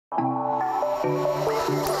Hi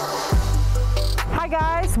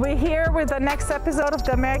guys, we're here with the next episode of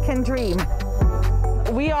The American Dream.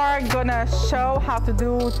 We are gonna show how to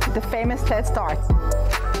do the famous Head Start.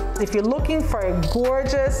 If you're looking for a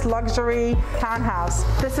gorgeous luxury townhouse,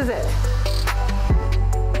 this is it.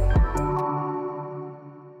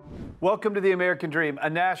 Welcome to The American Dream, a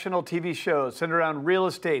national TV show centered around real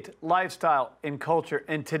estate, lifestyle, and culture.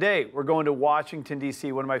 And today we're going to Washington,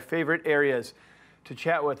 D.C., one of my favorite areas, to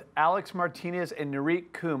chat with Alex Martinez and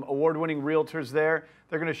Nurit Coombe, award-winning realtors there.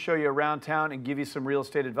 They're going to show you around town and give you some real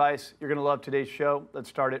estate advice. You're going to love today's show. Let's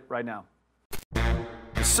start it right now.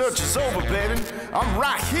 The search is over, baby. I'm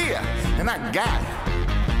right here, and I got it.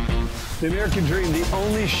 The American Dream, the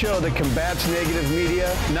only show that combats negative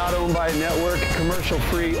media, not owned by a network,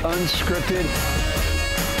 commercial-free, unscripted.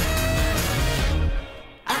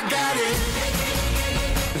 I got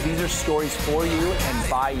it. These are stories for you and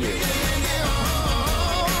by you.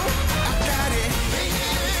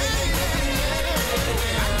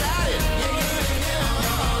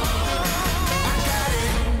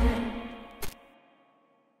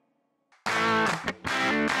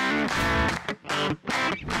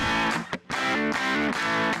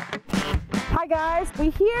 Hi guys,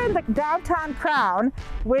 we're here in the downtown Crown,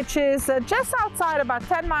 which is just outside, about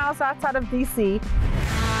 10 miles outside of DC.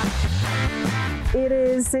 It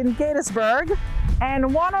is in Gaithersburg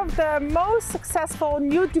and one of the most successful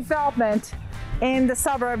new development in the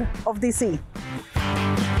suburb of DC.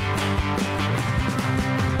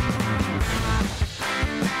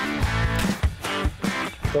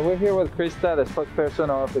 So we're here with Krista, the spokesperson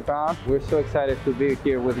of the Crown. We're so excited to be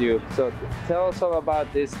here with you. So tell us all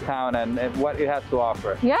about this town and what it has to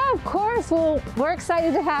offer. Yeah, of course. Well, we're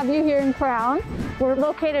excited to have you here in Crown. We're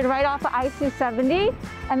located right off of IC-70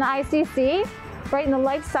 and the ICC, right in the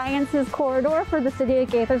life sciences corridor for the city of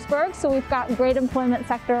Gaithersburg. So we've got great employment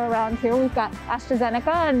sector around here. We've got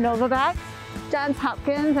AstraZeneca and Novavax, Johns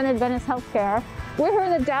Hopkins, and Adventist Healthcare. We're here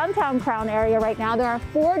in the downtown Crown area right now. There are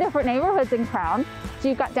 4 different neighborhoods in Crown. So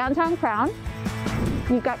you've got downtown Crown,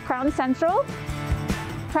 you've got Crown Central,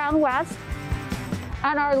 Crown West,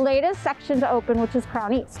 and our latest section to open, which is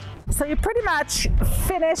Crown East. So you pretty much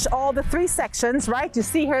finish all the 3 sections, right? You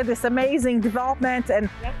see here this amazing development, and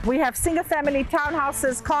we have single-family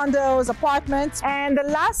townhouses, condos, apartments. And the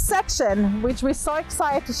last section, which we're so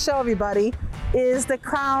excited to show everybody, is the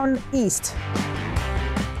Crown East.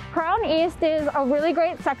 Crown East is a really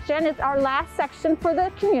great section. It's our last section for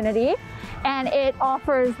the community, and it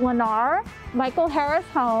offers Lennar, Michael Harris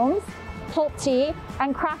Homes, Pulte,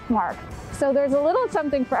 and Craftmark. So there's a little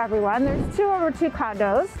something for everyone. There's 2 over 2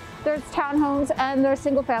 condos, there's townhomes, and there's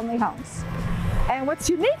single-family homes. And what's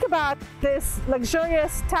unique about this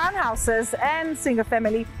luxurious townhouses and single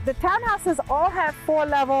family, the townhouses all have 4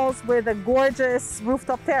 levels with a gorgeous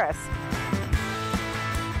rooftop terrace.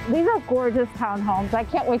 These are gorgeous townhomes. I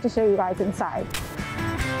can't wait to show you guys inside.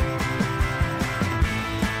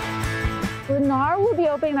 Lennar will be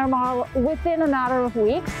opening their mall within a matter of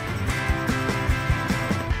weeks.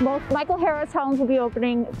 Both Michael Harris Homes will be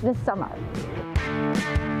opening this summer.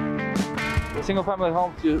 The single-family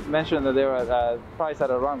homes, you mentioned that they were priced at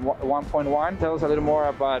around 1.1. Tell us a little more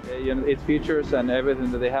about its features and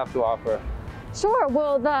everything that they have to offer. Sure.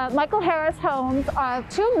 Well, the Michael Harris Homes are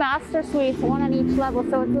 2 master suites, 1 on each level,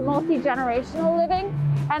 so it's a multi-generational living.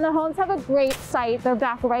 And the homes have a great site. They're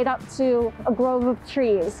back right up to a grove of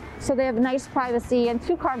trees. So they have nice privacy and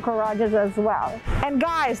 2-car garages as well. And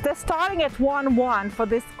guys, they're starting at 1.1 for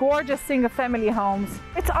this gorgeous single family homes.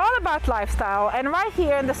 It's all about lifestyle. And right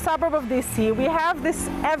here in the suburb of DC, we have this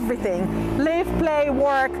everything. Live, play,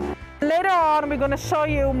 work. Later on, we're going to show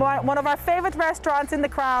you one of our favorite restaurants in the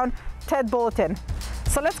Crown, Ted Bulletin.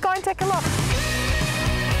 So let's go and take a look.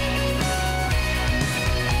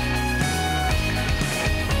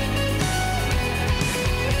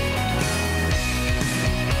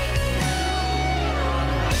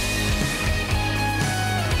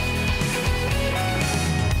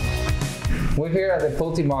 We're here at the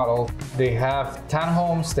Pulte model. They have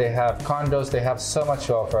townhomes, they have condos, they have so much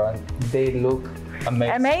to offer, and they look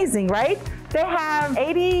amazing. Amazing, right? They have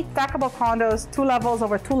 80 stackable condos, 2 levels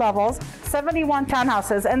over 2 levels, 71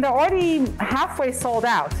 townhouses, and they're already halfway sold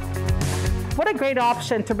out. What a great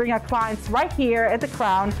option to bring our clients right here at the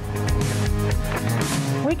Crown.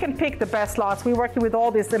 We can pick the best lots. We're working with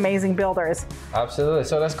all these amazing builders. Absolutely.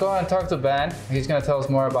 So let's go and talk to Ben. He's going to tell us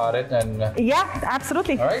more about it. And yeah,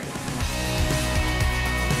 absolutely. All right.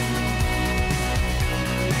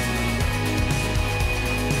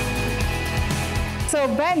 So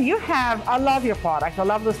Ben, you have, I love your product. I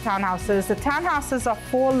love those townhouses. The townhouses are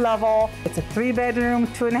 4 level. It's a 3-bedroom,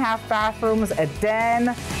 2.5 bathrooms, a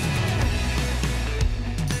den.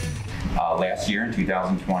 Last year in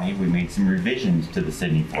 2020, we made some revisions to the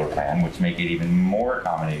Sydney floor plan, which make it even more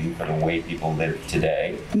accommodating for the way people live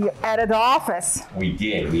today. You added the office. We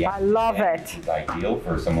did. I love it. It's ideal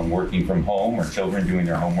for someone working from home or children doing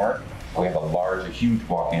their homework. We have a huge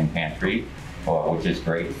walk-in pantry, which is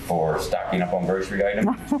great for stocking up on grocery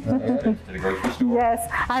items to the grocery store.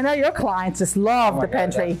 Yes, I know your clients just love the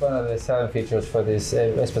pantry. That's one of the selling features for this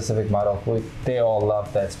specific model. They all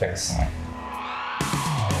love that space.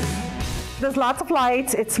 There's lots of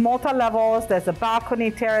lights, it's multi-levels, there's a balcony,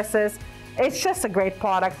 terraces. It's just a great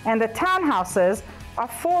product. And the townhouses are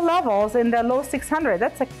 4 levels in the low 600.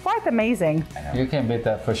 That's quite amazing. You can beat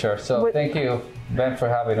that for sure. So thank you, Ben, for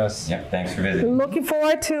having us. Yep, thanks for visiting. Looking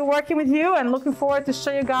forward to working with you and looking forward to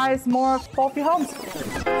show you guys more quality homes.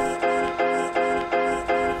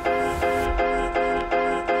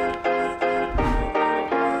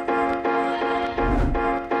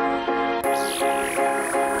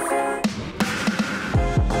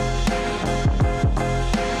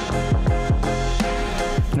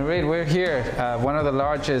 Nurit, we're here, one of the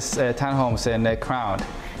largest townhomes in Crown,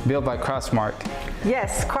 built by Craftsmark.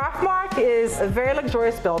 Yes, Craftsmark is a very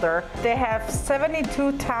luxurious builder. They have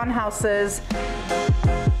 72 townhouses.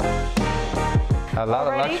 A lot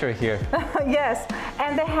already. of luxury here. Yes,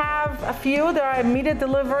 and they have a few that are immediate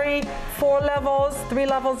delivery, 4 levels, 3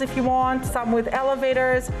 levels if you want, some with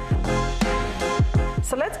elevators.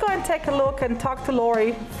 So let's go and take a look and talk to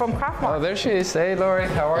Lori from Craftsmark. Oh, there she is. Hey, Lori,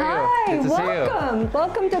 how are you? Hi, Good to see you. welcome.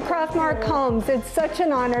 Welcome to Craftsmark Homes. It's such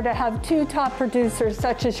an honor to have 2 top producers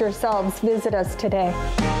such as yourselves visit us today.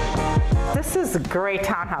 This is a great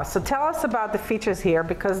townhouse. So tell us about the features here,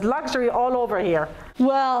 because luxury all over here.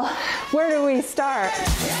 Well, where do we start?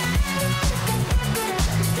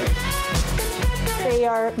 They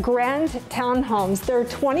are grand townhomes. They're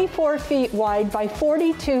 24 feet wide by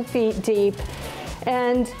 42 feet deep,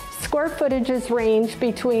 and square footages range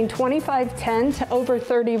between 2,510 to over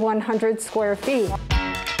 3,100 square feet.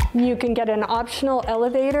 You can get an optional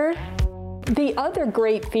elevator. The other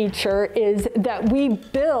great feature is that we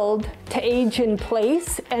build to age in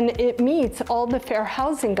place, and it meets all the fair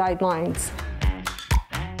housing guidelines.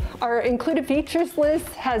 Our included features list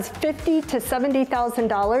has $50,000 to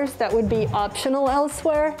 $70,000 that would be optional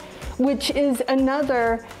elsewhere, which is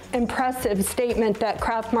another impressive statement that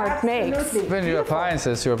Craftsmark makes. Even your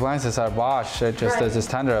appliances are Bosch. They're just as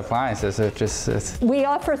standard appliances. We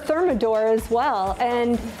offer Thermador as well,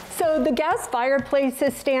 and so the gas fireplace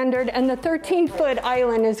is standard, and the 13-foot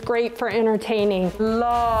island is great for entertaining.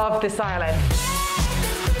 Love this island.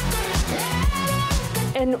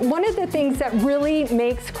 And one of the things that really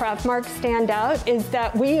makes Craftsmark stand out is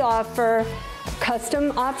that we offer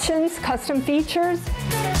custom options, custom features.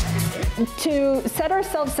 To set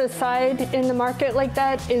ourselves aside in the market like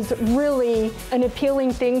that is really an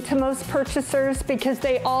appealing thing to most purchasers, because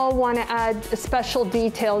they all want to add special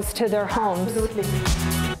details to their homes. Absolutely.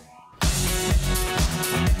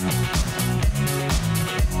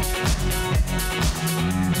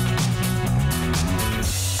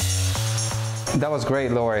 That was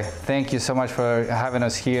great, Lori. Thank you so much for having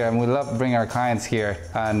us here, and we love bringing our clients here.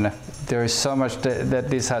 And there is so much that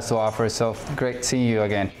this has to offer, so great seeing you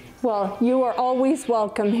again. Well, you are always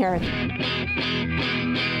welcome here.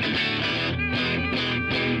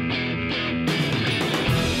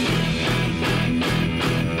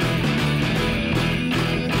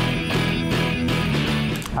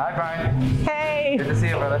 Hi, Brian. Hey. Good to see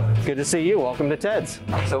you, brother. Good to see you. Welcome to Ted's.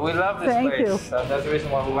 So we love this Thank place. you. That's the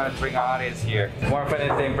reason why we wanted to bring our audience here. More fun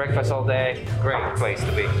anything, breakfast all day. Great place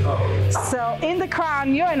to be. So in the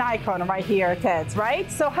Crown, you're an icon right here, Ted's,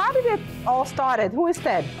 right? So how did it all started? Who is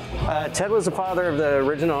Ted? Ted was the father of the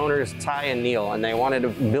original owners, Ty and Neil, and they wanted to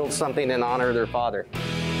build something in honor of their father.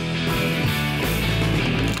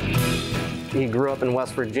 He grew up in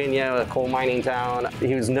West Virginia, a coal mining town.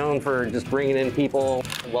 He was known for just bringing in people,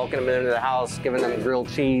 welcoming them into the house, giving them grilled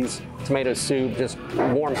cheese, tomato soup, just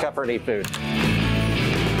warm, comforting food.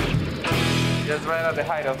 Just right at the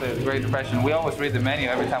height of the Great Depression. We always read the menu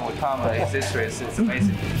every time we come. It's history. It's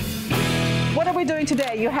amazing. What are we doing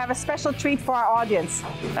today? You have a special treat for our audience.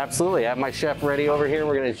 Absolutely. I have my chef ready over here.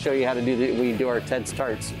 We're going to show you how to do our Ted's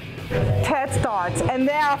tarts. Ted's tarts, and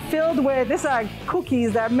they are filled with, these are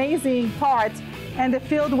cookies, they're amazing tarts, and they're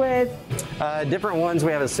filled with different ones.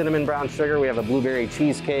 We have a cinnamon brown sugar, we have a blueberry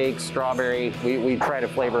cheesecake, strawberry. We try to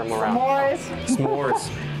flavor them around. s'mores. S'mores.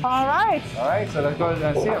 All right. All right, so let's go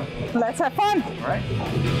and see them. Let's have fun. All right.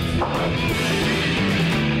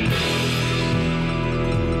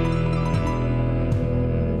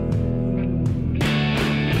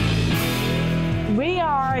 We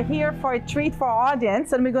are here for a treat for our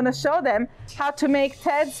audience, and we're going to show them how to make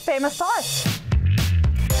Ted's famous tarts.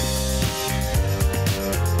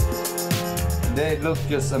 They look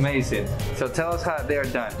just amazing. So tell us how they're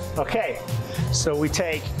done. Okay, so we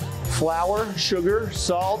take flour, sugar,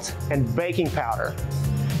 salt, and baking powder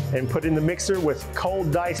and put in the mixer with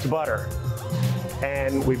cold diced butter.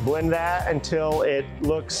 And we blend that until it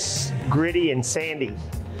looks gritty and sandy.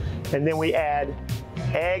 And then we add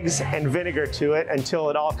eggs and vinegar to it until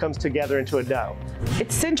it all comes together into a dough.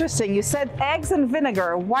 It's interesting. You said eggs and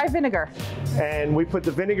vinegar. Why vinegar? And we put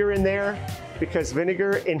the vinegar in there because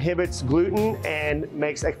vinegar inhibits gluten and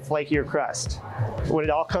makes a flakier crust. When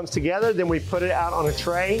it all comes together, then we put it out on a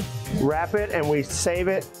tray, wrap it, and we save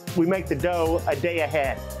it. We make the dough a day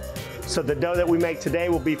ahead. So the dough that we make today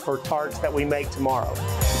will be for tarts that we make tomorrow.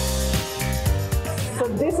 So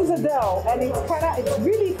this is a dough, and it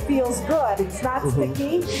really feels good. It's not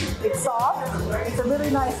sticky, it's soft. It's a really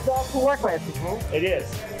nice dough to work with. It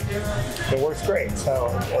is. It works great. So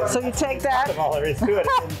you take that. All there is to it,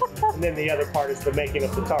 and then the other part is the making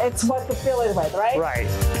of the tarts. It's what to fill it with, right? Right.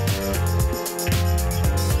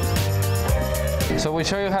 So we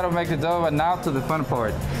show you how to make the dough, and now to the fun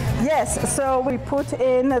part. Yes, so we put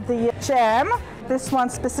in the jam. This one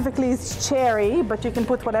specifically is cherry, but you can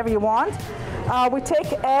put whatever you want. We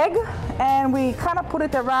take egg and we kind of put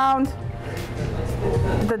it around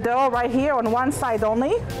the dough right here on one side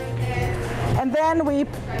only. And then we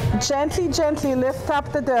gently lift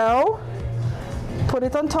up the dough, put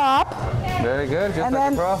it on top. Very good, just and like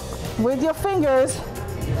then a pro. With your fingers,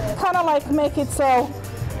 kind of like make it so,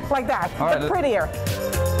 like that, all but right, prettier.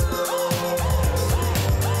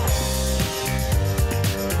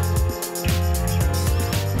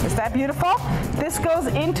 Is that beautiful? This goes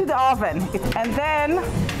into the oven. And then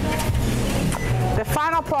the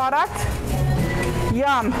final product,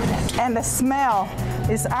 yum. And the smell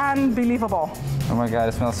is unbelievable. Oh my God,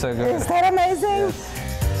 it smells so good. Is that amazing? Yes.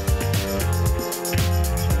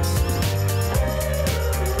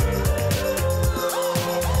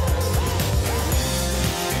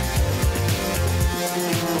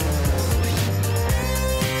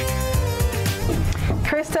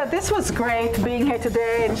 Krista, this was great being here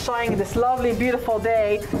today and showing this lovely, beautiful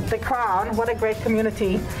day, the Crown. What a great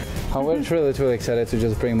community. We're really excited to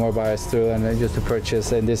just bring more buyers through and just to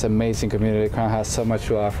purchase in this amazing community. Crown has so much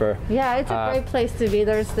to offer. Yeah, it's a great place to be.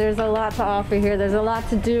 There's a lot to offer here. There's a lot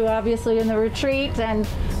to do, obviously, in the retreat, and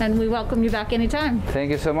we welcome you back anytime.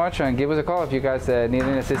 Thank you so much, and give us a call if you guys need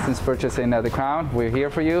any assistance purchasing the Crown. We're here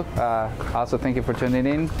for you. Also, thank you for tuning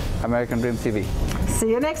in. American Dream TV.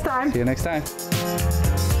 See you next time. See you next time.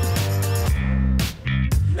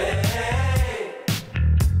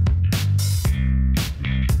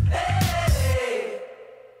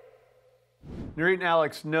 Nurit and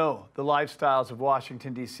Alex know the lifestyles of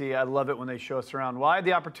Washington, D.C. I love it when they show us around. Well, I had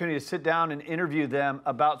the opportunity to sit down and interview them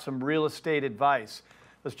about some real estate advice.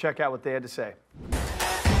 Let's check out what they had to say.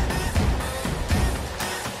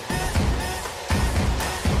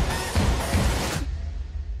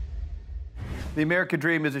 The American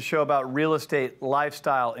Dream is a show about real estate,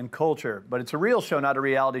 lifestyle, and culture, but it's a real show, not a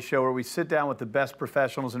reality show, where we sit down with the best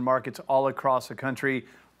professionals in markets all across the country.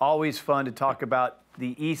 Always fun to talk about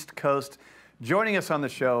the East Coast. Joining us on the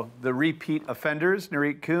show, the repeat offenders,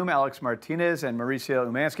 Nurit Coombe, Alex Martinez, and Mauricio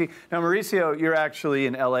Umansky. Now, Mauricio, you're actually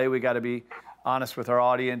in LA. We got to be honest with our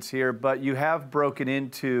audience here, but you have broken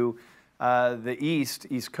into the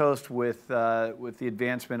East Coast with the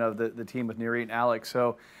advancement of the team with Nurit and Alex.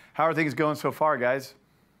 So how are things going so far, guys?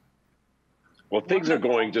 Well, things are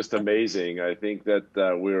going just amazing. I think that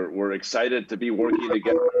we're excited to be working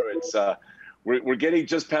together. It's we're getting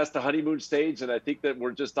just past the honeymoon stage, and I think that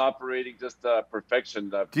we're just operating just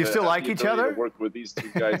perfection. Do you still like each other? To work with these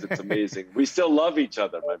two guys, it's amazing. We still love each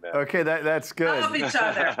other, my man. Okay, that's good. Love each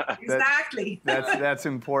other. Exactly. That's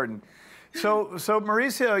important. So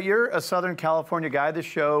Mauricio, you're a Southern California guy. The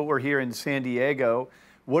show, we're here in San Diego.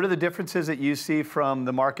 What are the differences that you see from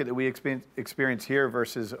the market that we experience here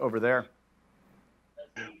versus over there?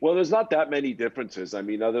 Well, there's not that many differences. I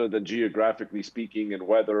mean, other than geographically speaking and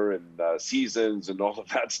weather and seasons and all of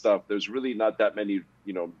that stuff, there's really not that many,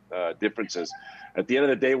 differences. At the end of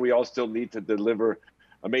the day, we all still need to deliver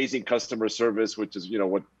amazing customer service, which is,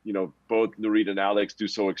 what, both Nurit and Alex do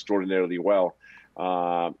so extraordinarily well.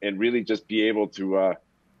 And really just be able to,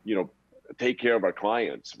 take care of our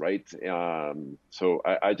clients, right? So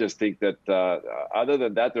I just think that other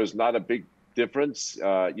than that, there's not a big difference.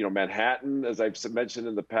 Manhattan, as I've mentioned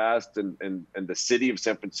in the past, and the city of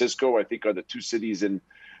San Francisco, I think, are the two cities in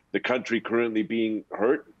the country currently being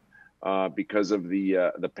hurt because of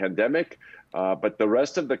the pandemic. But the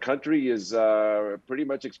rest of the country is pretty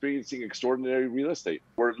much experiencing extraordinary real estate.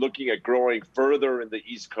 We're looking at growing further in the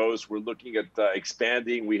East Coast. We're looking at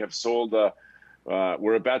expanding. We have sold,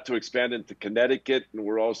 we're about to expand into Connecticut, and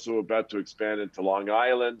we're also about to expand into Long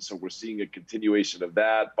Island. So we're seeing a continuation of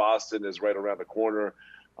that. Boston is right around the corner.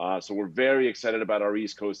 So we're very excited about our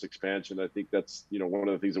East Coast expansion. I think that's, one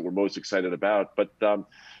of the things that we're most excited about. But,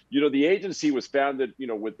 the agency was founded,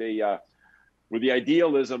 with the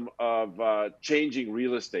idealism of changing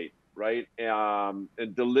real estate, right? And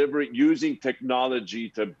using technology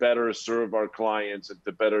to better serve our clients and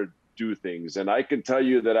to better do things. And I can tell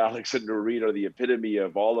you that Alex and Nurit are the epitome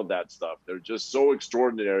of all of that stuff. They're just so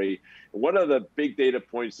extraordinary. And one of the big data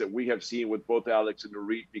points that we have seen with both Alex and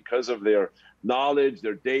Nurit, because of their knowledge,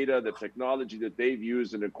 their data, the technology that they've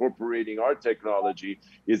used in incorporating our technology,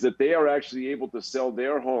 is that they are actually able to sell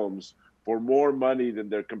their homes for more money than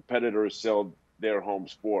their competitors sell their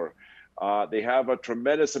homes for. They have a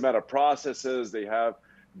tremendous amount of processes. They have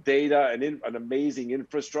data and an amazing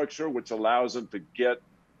infrastructure, which allows them to get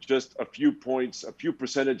just a few points, a few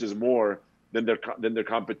percentages more than their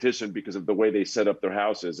competition because of the way they set up their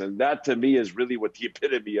houses. And that, to me, is really what the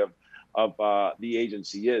epitome of the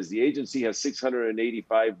agency is. The agency has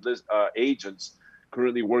 685 agents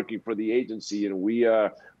currently working for the agency, and we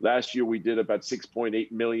last year we did about $6.8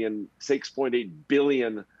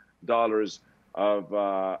 billion of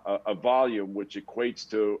volume, which equates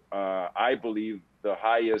to, I believe, the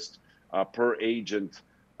highest per agent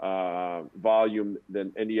volume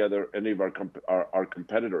than any of our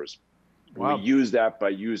competitors. Wow. We use that by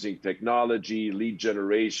using technology, lead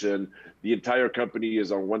generation. The entire company is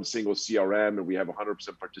on one single CRM, and we have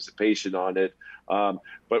 100% participation on it.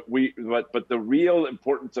 But the real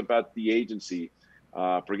importance about the agency,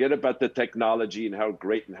 forget about the technology and how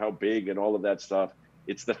great and how big and all of that stuff.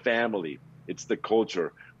 It's the family. It's the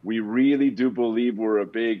culture. We really do believe we're a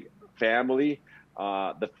big family.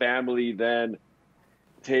 The family then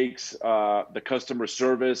takes the customer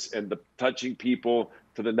service and the touching people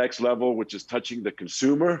to the next level, which is touching the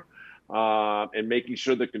consumer and making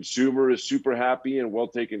sure the consumer is super happy and well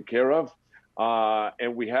taken care of.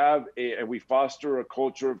 And we foster a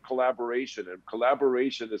culture of collaboration. And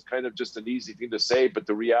collaboration is kind of just an easy thing to say, but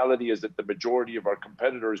the reality is that the majority of our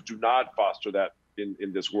competitors do not foster that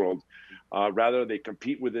in this world. Rather, they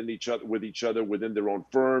compete with each other within their own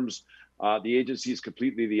firms. The agency is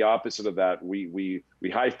completely the opposite of that. We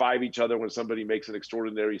high five each other when somebody makes an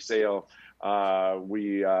extraordinary sale.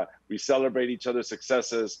 We celebrate each other's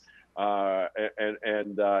successes.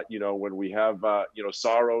 And when we have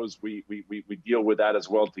sorrows, we deal with that as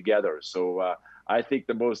well together. So I think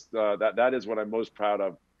that is what I'm most proud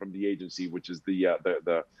of from the agency, which is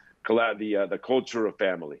the culture of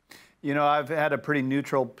family. I've had a pretty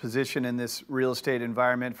neutral position in this real estate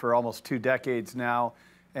environment for almost 2 decades now.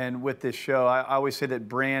 And with this show, I always say that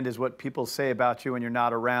brand is what people say about you when you're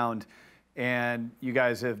not around. And you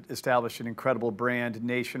guys have established an incredible brand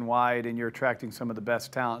nationwide, and you're attracting some of the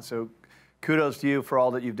best talent. So kudos to you for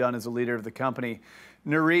all that you've done as a leader of the company.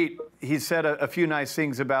 Nurit, he said a few nice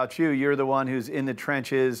things about you. You're the one who's in the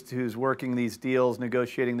trenches, who's working these deals,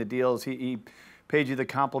 negotiating the deals. He paid you the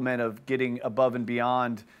compliment of getting above and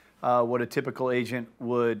beyond what a typical agent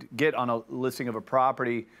would get on a listing of a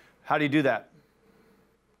property. How do you do that?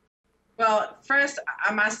 Well, first,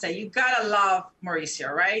 I must say, you gotta love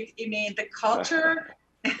Mauricio, right? I mean, the culture,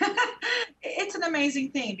 it's an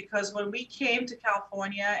amazing thing, because when we came to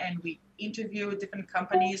California and we interviewed different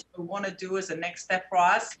companies who want to do as a next step for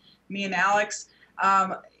us, me and Alex,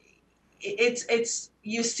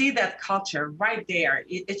 you see that culture right there.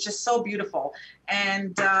 It's just so beautiful.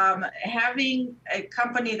 And having a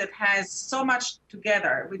company that has so much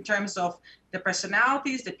together in terms of the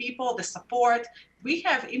personalities, the people, the support, we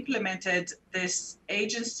have implemented this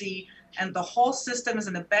agency and the whole system is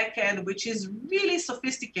in the back end, which is really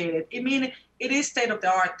sophisticated. I mean, it is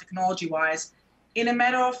state-of-the-art technology-wise in a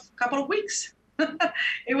matter of a couple of weeks.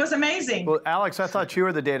 It was amazing. Well, Alex, I thought you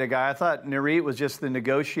were the data guy. I thought Nurit was just the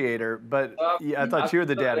negotiator, but I thought you were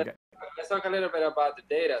the data guy. Let's talk a little bit about the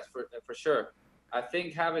data for sure. I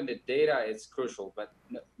think having the data is crucial, but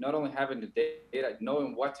not only having the data,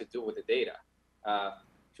 knowing what to do with the data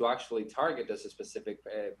to actually target those specific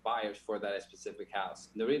buyers for that specific house.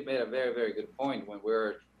 Nurit made a very, very good point when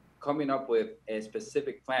we're coming up with a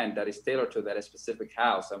specific plan that is tailored to that specific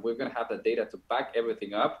house, and we're going to have the data to back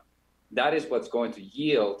everything up. That is what's going to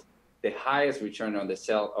yield the highest return on the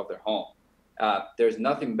sale of their home. There's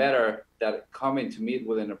nothing better than coming to meet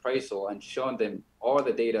with an appraisal and showing them all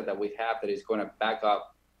the data that we have that is going to back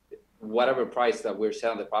up whatever price that we're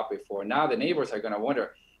selling the property for. Now the neighbors are going to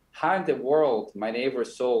wonder, how in the world my neighbor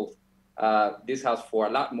sold this house for a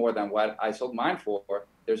lot more than what I sold mine for.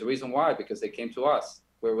 There's a reason why, because they came to us.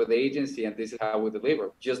 We're with the agency, and this is how we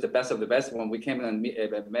deliver. Just the best of the best. When we came and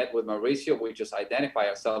met with Mauricio, we just identify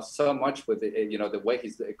ourselves so much with the way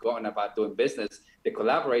he's going about doing business, the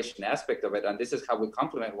collaboration aspect of it, and this is how we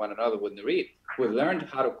complement one another with Nurit. We learned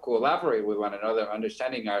how to collaborate with one another,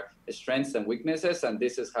 understanding our strengths and weaknesses, and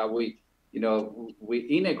this is how we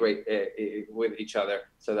integrate with each other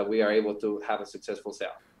so that we are able to have a successful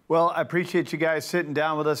sale. Well, I appreciate you guys sitting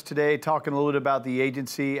down with us today, talking a little bit about the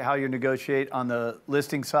agency, how you negotiate on the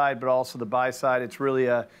listing side, but also the buy side. It's really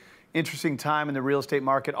an interesting time in the real estate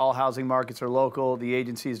market. All housing markets are local. The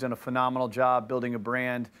agency has done a phenomenal job building a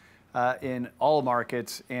brand in all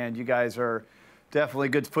markets, and you guys are definitely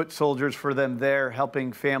good foot soldiers for them there,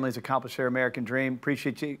 helping families accomplish their American dream.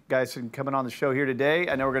 Appreciate you guys coming on the show here today.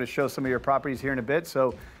 I know we're going to show some of your properties here in a bit,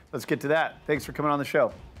 so let's get to that. Thanks for coming on the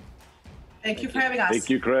show. Thank you for having us. Thank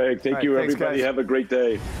you, Craig. Thank you, thanks, everybody. guys. Have a great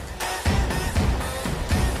day.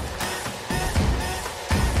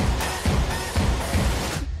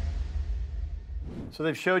 So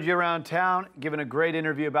they've showed you around town, given a great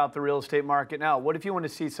interview about the real estate market. Now, what if you want to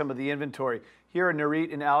see some of the inventory? Here are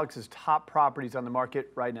Nurit and Alex's top properties on the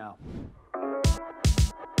market right now.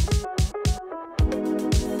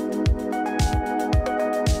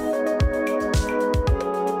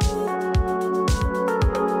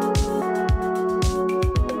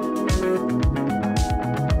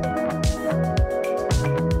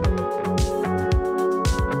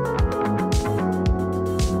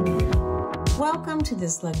 Welcome to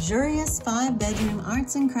this luxurious 5-bedroom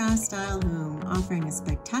arts and crafts style home, offering a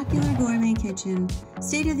spectacular gourmet kitchen,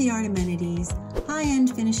 state-of-the-art amenities,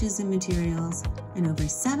 high-end finishes and materials, and over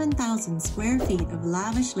 7,000 square feet of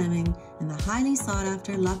lavish living in the highly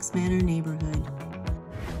sought-after Lux Manor neighborhood.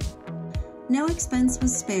 No expense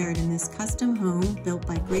was spared in this custom home built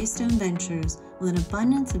by Greystone Ventures with an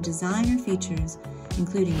abundance of designer features,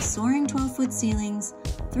 including soaring 12-foot ceilings,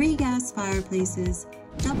 3 gas fireplaces,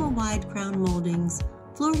 double wide crown moldings,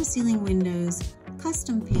 floor-to-ceiling windows,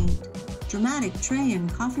 custom paint, dramatic tray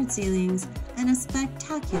and coffered ceilings, and a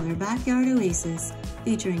spectacular backyard oasis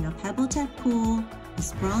featuring a pebble-tech pool, a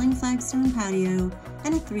sprawling flagstone patio,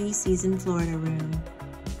 and a 3-season Florida room.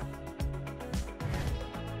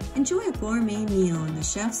 Enjoy a gourmet meal in the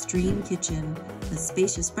chef's dream kitchen, a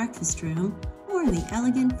spacious breakfast room, or the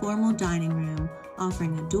elegant formal dining room,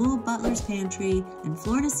 offering a dual butler's pantry and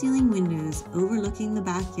floor-to-ceiling windows overlooking the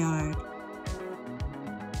backyard.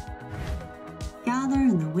 Gather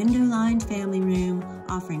in the window-lined family room,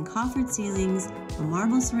 offering coffered ceilings, a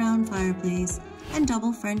marble surround fireplace, and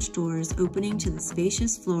double French doors opening to the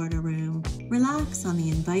spacious Florida room. Relax on the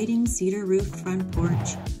inviting cedar-roofed front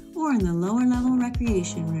porch, or in the lower-level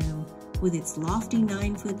recreation room, with its lofty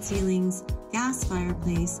 9-foot ceilings, gas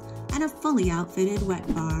fireplace, and a fully outfitted wet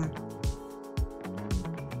bar.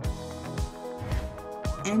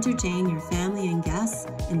 Entertain your family and guests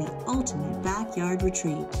in the ultimate backyard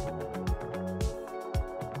retreat.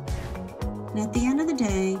 And at the end of the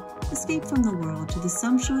day, escape from the world to the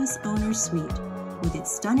sumptuous owner's suite with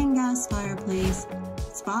its stunning gas fireplace,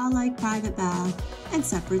 spa-like private bath, and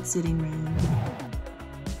separate sitting room.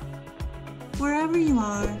 Wherever you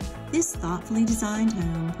are, this thoughtfully designed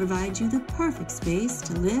home provides you the perfect space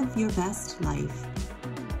to live your best life.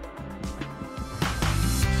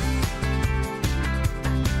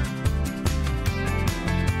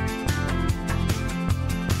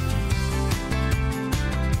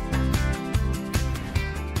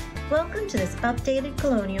 Welcome to this updated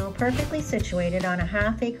colonial perfectly situated on a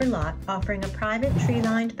half-acre lot offering a private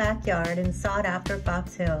tree-lined backyard in sought-after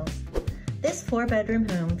Fox Hills. This 4-bedroom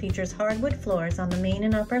home features hardwood floors on the main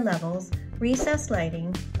and upper levels, recessed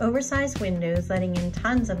lighting, oversized windows letting in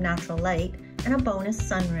tons of natural light, and a bonus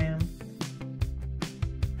sunroom.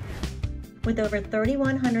 With over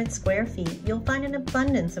 3,100 square feet, you'll find an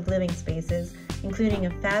abundance of living spaces, including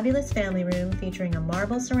a fabulous family room featuring a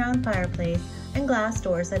marble surround fireplace and glass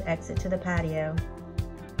doors that exit to the patio.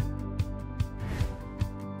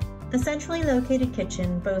 The centrally located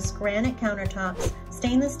kitchen boasts granite countertops,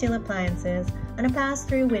 stainless steel appliances, and a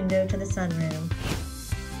pass-through window to the sunroom.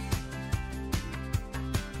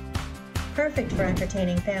 Perfect for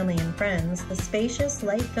entertaining family and friends, the spacious,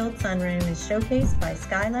 light-filled sunroom is showcased by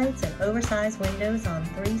skylights and oversized windows on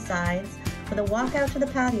 3 sides with a walkout to the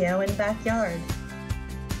patio and backyard.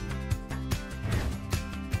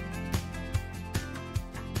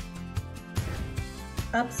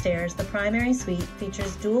 Upstairs, the primary suite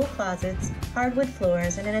features dual closets, hardwood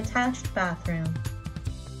floors, and an attached bathroom.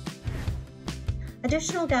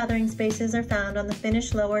 Additional gathering spaces are found on the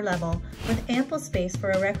finished lower level, with ample space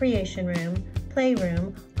for a recreation room,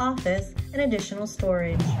 playroom, office, and additional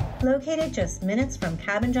storage. Located just minutes from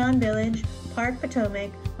Cabin John Village, Park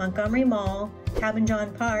Potomac, Montgomery Mall, Cabin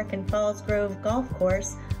John Park, and Falls Grove Golf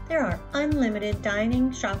Course, there are unlimited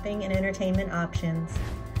dining, shopping, and entertainment options.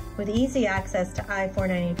 With easy access to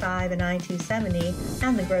I-495 and I-270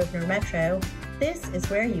 and the Grosvenor Metro, this is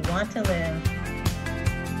where you want to live.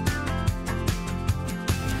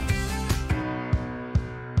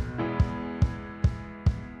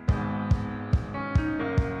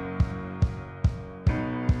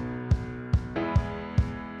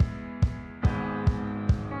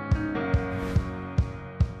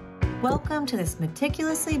 Welcome to this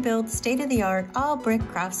meticulously built, state-of-the-art, all-brick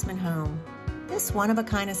craftsman home. This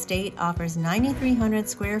one-of-a-kind estate offers 9,300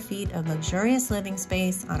 square feet of luxurious living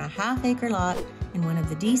space on a half-acre lot in one of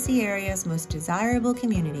the DC area's most desirable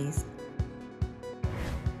communities.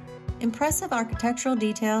 Impressive architectural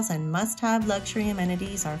details and must-have luxury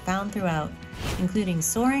amenities are found throughout, including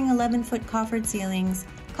soaring 11-foot coffered ceilings,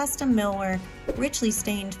 custom millwork, richly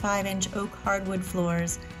stained 5-inch oak hardwood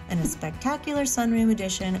floors, and a spectacular sunroom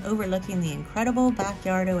addition overlooking the incredible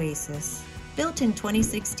backyard oasis. Built in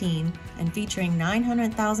 2016 and featuring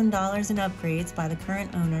 $900,000 in upgrades by the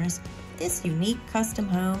current owners, this unique custom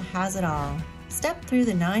home has it all. Step through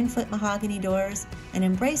the 9-foot mahogany doors and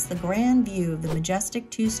embrace the grand view of the majestic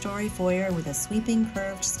 2-story foyer with a sweeping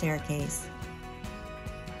curved staircase.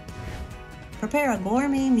 Prepare a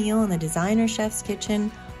gourmet meal in the designer chef's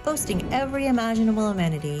kitchen, boasting every imaginable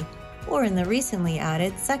amenity, or in the recently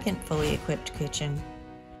added second fully equipped kitchen.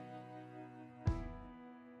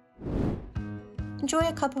 Enjoy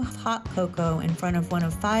a cup of hot cocoa in front of one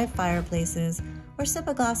of 5 fireplaces, or sip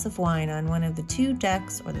a glass of wine on one of the 2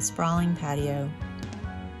 decks or the sprawling patio.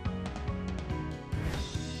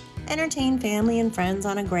 Entertain family and friends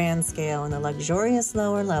on a grand scale in the luxurious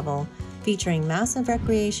lower level, featuring massive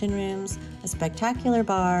recreation rooms, a spectacular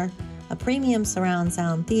bar, a premium surround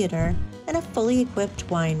sound theater, and a fully equipped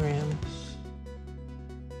wine room.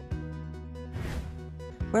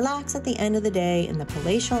 Relax at the end of the day in the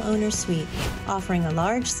palatial owner's suite, offering a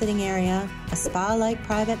large sitting area, a spa-like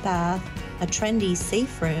private bath, a trendy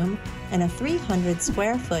safe room, and a 300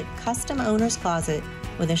 square foot custom owner's closet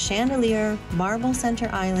with a chandelier, marble center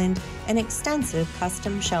island, and extensive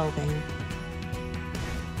custom shelving.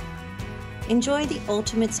 Enjoy the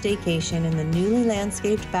ultimate staycation in the newly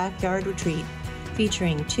landscaped backyard retreat,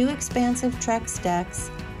 featuring 2 expansive Trex decks,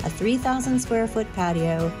 a 3,000 square foot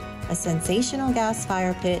patio, a sensational gas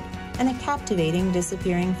fire pit, and a captivating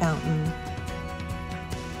disappearing fountain.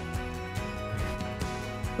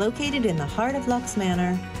 Located in the heart of Lux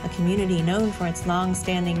Manor, a community known for its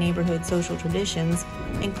long-standing neighborhood social traditions,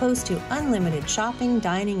 and close to unlimited shopping,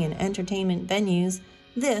 dining, and entertainment venues,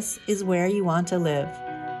 this is where you want to live.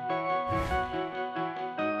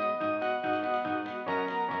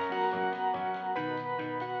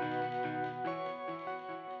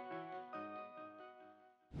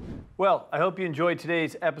 Well, I hope you enjoyed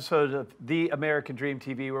today's episode of The American Dream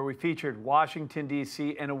TV, where we featured Washington,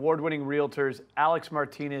 D.C. and award-winning realtors Alex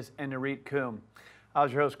Martinez and Nurit Coombe. I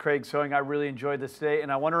was your host, Craig Sewing. I really enjoyed this today,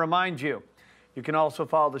 and I want to remind you, you can also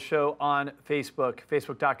follow the show on Facebook,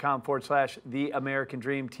 facebook.com/The American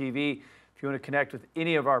Dream TV. If you want to connect with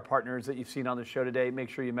any of our partners that you've seen on the show today, make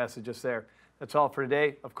sure you message us there. That's all for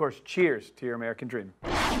today. Of course, cheers to your American dream.